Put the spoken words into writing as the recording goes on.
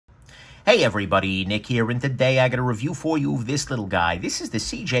Hey everybody, Nick here, and today I got a review for you of this little guy. This is the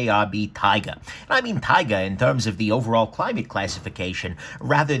CJRB Taiga. And I mean Taiga in terms of the overall climate classification,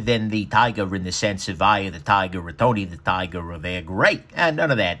 rather than the Taiga in the sense of Aya the Tiger or Tony the Tiger or they're great. And none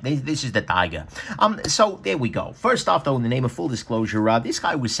of that. This is the Taiga. So there we go. First off, though, in the name of full disclosure, this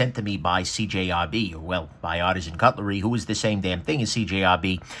guy was sent to me by CJRB, or well, by Artisan Cutlery, who is the same damn thing as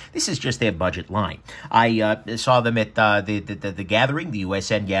CJRB. This is just their budget line. I saw them at the gathering, the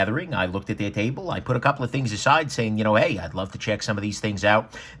USN gathering. I looked at their table. I put a couple of things aside saying, you know, hey, I'd love to check some of these things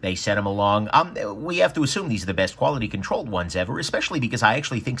out. They sent them along. We have to assume these are the best quality controlled ones ever, especially because I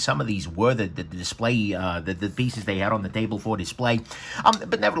actually think some of these were the display, the pieces they had on the table for display.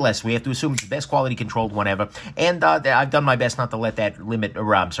 But nevertheless, we have to assume it's the best quality controlled one ever. And I've done my best not to let that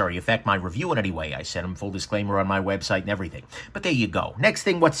affect my review in any way. I sent them full disclaimer on my website and everything. But there you go. Next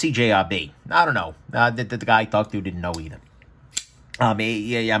thing, what's CJRB? I don't know. The guy I talked to didn't know either.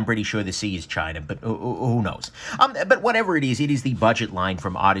 Yeah, I'm pretty sure the C is China, but who knows? But whatever it is the budget line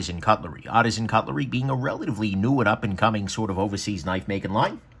from Artisan Cutlery. Artisan Cutlery being a relatively new and up-and-coming sort of overseas knife-making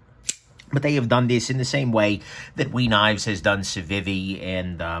line. But they have done this in the same way that We Knives has done Civivi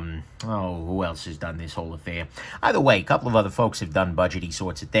and, who else has done this whole affair? Either way, a couple of other folks have done budgety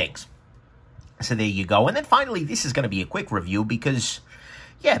sorts of things. So there you go. And then finally, this is going to be a quick review because,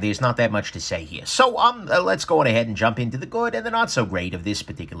 yeah, there's not that much to say here. So let's go on ahead and jump into the good and the not so great of this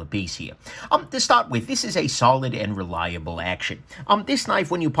particular piece here. To start with, this is a solid and reliable action. This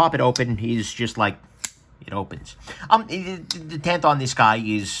knife, when you pop it open, is just like it opens. The detent on this guy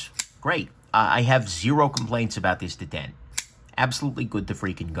is great. I have zero complaints about this detent. Absolutely good to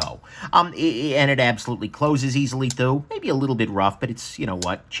freaking go. And it absolutely closes easily too. Maybe a little bit rough, but it's, you know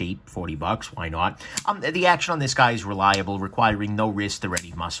what, cheap, 40 bucks, why not? The action on this guy is reliable, requiring no wrist or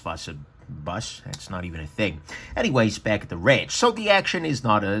any fuss or bus. That's not even a thing. Anyways, back at the ranch. So the action is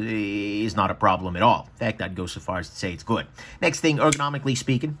not a problem at all. In fact, I'd go so far as to say it's good. Next thing, ergonomically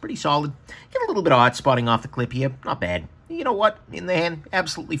speaking, pretty solid. Get a little bit of hot spotting off the clip here. Not bad. You know what? In the hand,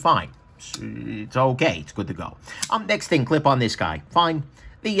 absolutely fine. It's okay. It's good to go. Next thing, clip on this guy. Fine.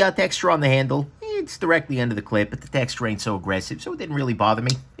 The texture on the handle, it's directly under the clip, but the texture ain't so aggressive, so it didn't really bother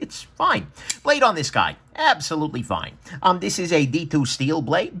me. It's fine. Blade on this guy, absolutely fine. This is a D2 steel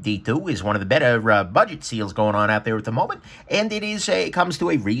blade. D2 is one of the better budget seals going on out there at the moment, and it comes to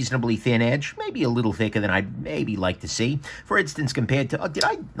a reasonably thin edge, maybe a little thicker than I'd maybe like to see. For instance, compared to, did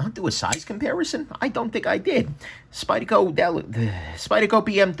I not do a size comparison? I don't think I did. Spyderco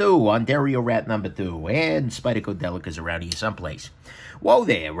PM2, Ontario Rat number 2, and Spyderco Delicas around here someplace. Whoa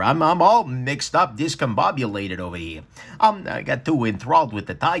there, I'm all mixed up, discombobulated over here. I got too enthralled with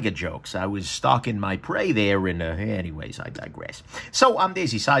the Taiga jokes. I was stalking my prey there, and anyways, I digress. So,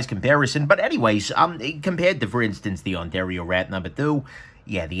 there's your size comparison, but anyways, compared to, for instance, the Ontario Rat number 2,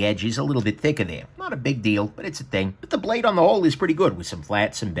 yeah, the edge is a little bit thicker there. Not a big deal, but it's a thing. But the blade on the whole is pretty good, with some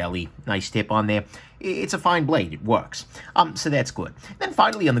flat, some belly, nice tip on there. It's a fine blade, it works. So that's good. Then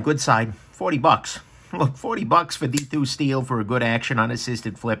finally, on the good side, 40 bucks. Look, 40 bucks for D2 steel for a good action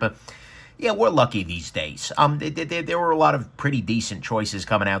unassisted flipper. Yeah, we're lucky these days. There were a lot of pretty decent choices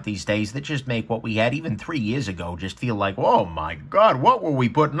coming out these days that just make what we had even 3 years ago just feel like, oh my God, what were we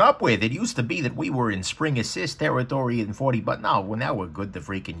putting up with? It used to be that we were in spring assist territory in 40, but no, well, now we're good to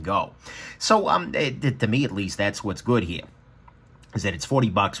freaking go. So, to me at least, that's what's good here. Is that it's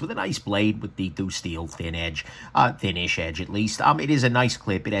 40 bucks with a nice blade with D2 steel, thin edge, thin-ish edge at least. It is a nice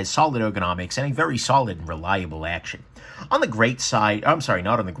clip. It has solid ergonomics and a very solid and reliable action. On the great side, I'm sorry,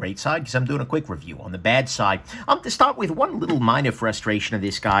 not on the great side, because I'm doing a quick review. On the bad side, to start with, one little minor frustration of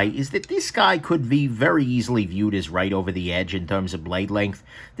this guy is that this guy could be very easily viewed as right over the edge in terms of blade length,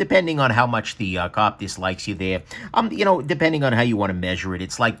 depending on how much the cop dislikes you there. You know, depending on how you want to measure it,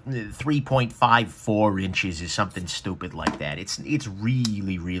 it's like 3.54 inches or something stupid like that. It's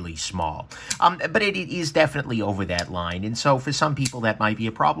really, really small. But it is definitely over that line, and so for some people that might be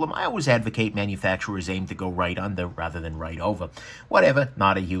a problem. I always advocate manufacturers aim to go right under rather than right over. Whatever,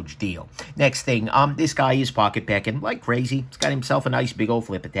 not a huge deal. Next thing, this guy is pocket pecking like crazy. He's got himself a nice big old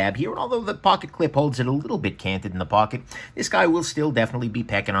flipper tab here, and although the pocket clip holds it a little bit canted in the pocket, this guy will still definitely be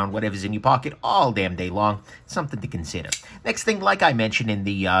pecking on whatever's in your pocket all damn day long. Something to consider. Next thing, like I mentioned in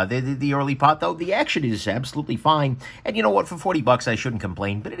the early part, though, the action is absolutely fine, and you know what, for 40 bucks I shouldn't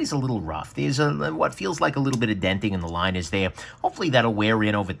complain, but it is a little rough. There's what feels like a little bit of denting in the line is there. Hopefully that'll wear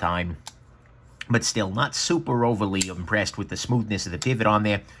in over time. But still, not super overly impressed with the smoothness of the pivot on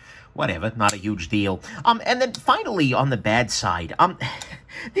there. Whatever, not a huge deal. And then finally, on the bad side,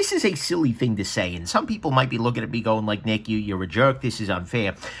 This is a silly thing to say, and some people might be looking at me going like, Nick, you're a jerk, this is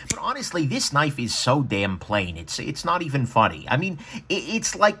unfair. But honestly, this knife is so damn plain, it's not even funny. I mean,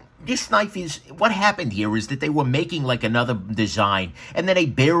 it's like, this knife is, what happened here is that they were making like another design, and then a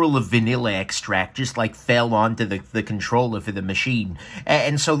barrel of vanilla extract just like fell onto the controller for the machine,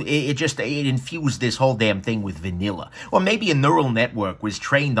 and so it infused this whole damn thing with vanilla. Or maybe a neural network was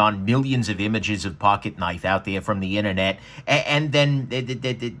trained on millions of images of Pocketknife out there from the internet, and then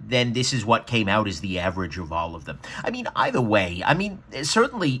this is what came out as the average of all of them. I mean, either way, I mean,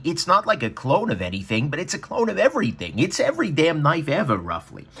 certainly it's not like a clone of anything, but it's a clone of everything. It's every damn knife ever,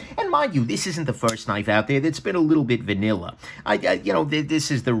 roughly. And mind you, this isn't the first knife out there that's been a little bit vanilla. This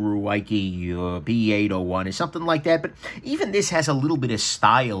is the Ruwaiki P801 or something like that, but even this has a little bit of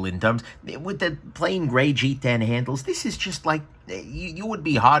style in terms, with the plain gray G10 handles. This is just like, you would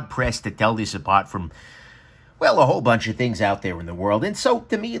be hard-pressed to tell this apart from, well, a whole bunch of things out there in the world. And so,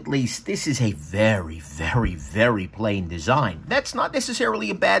 to me at least, this is a very, very, very plain design. That's not necessarily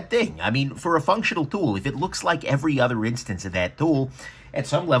a bad thing. I mean, for a functional tool, if it looks like every other instance of that tool, at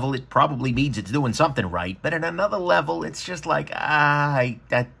some level, it probably means it's doing something right. But at another level, it's just like, I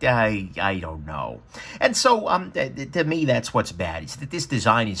don't know. And so, to me, that's what's bad. It's that this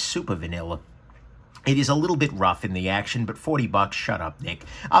design is super vanilla. It is a little bit rough in the action, but $40, shut up, Nick.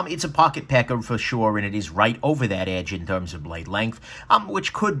 It's a pocket pecker for sure, and it is right over that edge in terms of blade length,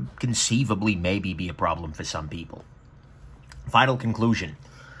 which could conceivably maybe be a problem for some people. Final conclusion.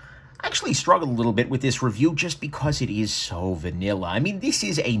 I actually struggled a little bit with this review just because it is so vanilla. I mean, this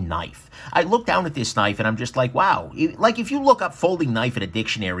is a knife. I look down at this knife and I'm just like, wow. Like, if you look up folding knife in a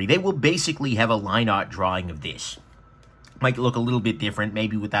dictionary, they will basically have a line art drawing of this. Might look a little bit different,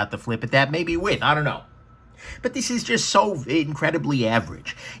 maybe without the flip at that, maybe with, I don't know. But this is just so incredibly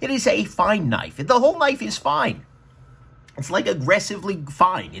average. It is a fine knife. The whole knife is fine. It's like aggressively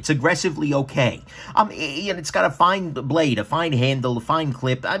fine. It's aggressively okay. And it's got a fine blade, a fine handle, a fine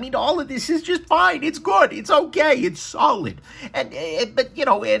clip. I mean, all of this is just fine. It's good. It's okay. It's solid. But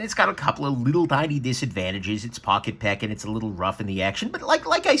it's got a couple of little tiny disadvantages. It's pocket peck and it's a little rough in the action. But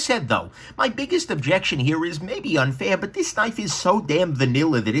like I said, though, my biggest objection here is maybe unfair, but this knife is so damn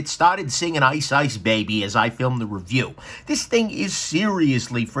vanilla that it started singing Ice Ice Baby as I filmed the review. This thing is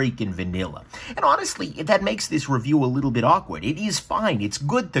seriously freaking vanilla. And honestly, that makes this review a little bit awkward. It is fine. It's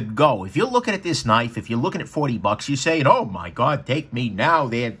good to go. If you're looking at this knife, if you're looking at $40, you're saying, oh my God, take me now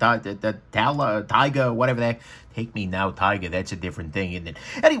there, Taiga, whatever that. Take me now, Taiga. That's a different thing, isn't it?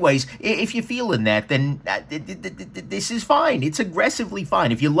 Anyways, if you're feeling that, then this is fine. It's aggressively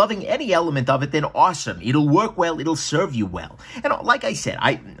fine. If you're loving any element of it, then awesome. It'll work well. It'll serve you well. And like I said,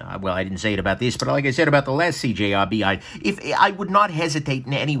 I didn't say it about this, but like I said about the last CJRB, I would not hesitate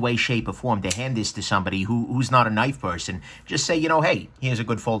in any way, shape, or form to hand this to somebody who's not a knife person. Just say, hey, here's a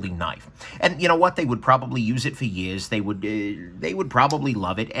good folding knife. And you know what? They would probably use it for years. They would probably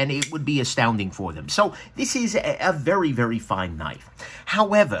love it, and it would be astounding for them. So this is a very, very fine knife.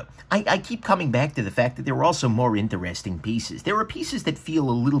 However, I keep coming back to the fact that there are also more interesting pieces. There are pieces that feel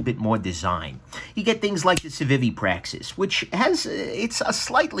a little bit more design. You get things like the Civivi Praxis, which has, it's a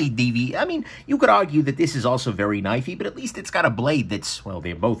slightly deviant. I mean, you could argue that this is also very knifey, but at least it's got a blade that's, well,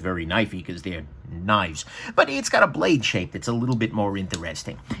 they're both very knifey because they're knives. But it's got a blade shape that's a little bit more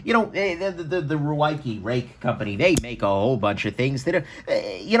interesting. The Ruwaiki Rake Company, they make a whole bunch of things that are,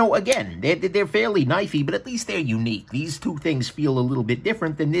 again, they're fairly knifey, but at least they're unique. These two things feel a little bit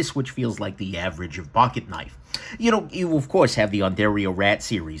different than this, which feels like the average of pocket knife. You of course have the Ontario Rat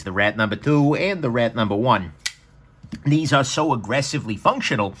series, the Rat number 2 and the Rat number 1. These are so aggressively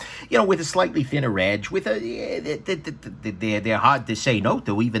functional, with a slightly thinner edge, with they're hard to say no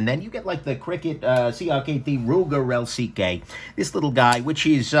to even then. You get like the Cricket CRKT Ruger LCK, this little guy, which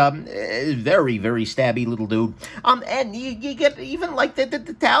is very, very stabby little dude. And you get even like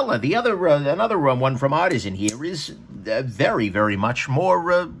the Tala, another one from Artisan here is very, very much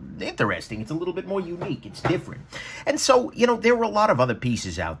more interesting. It's a little bit more unique. It's different. And so, there are a lot of other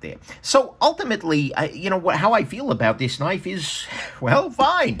pieces out there. So ultimately, how I feel about this knife is, well,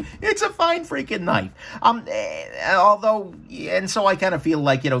 fine. It's a fine freaking knife. So I kind of feel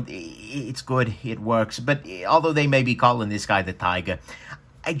like, it's good. It works. But although they may be calling this guy the Taiga,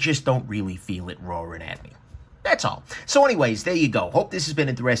 I just don't really feel it roaring at me. That's all. So anyways, there you go. Hope this has been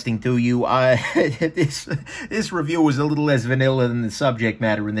interesting to you. This review was a little less vanilla than the subject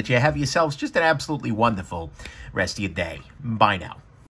matter, and that you have yourselves just an absolutely wonderful rest of your day. Bye now.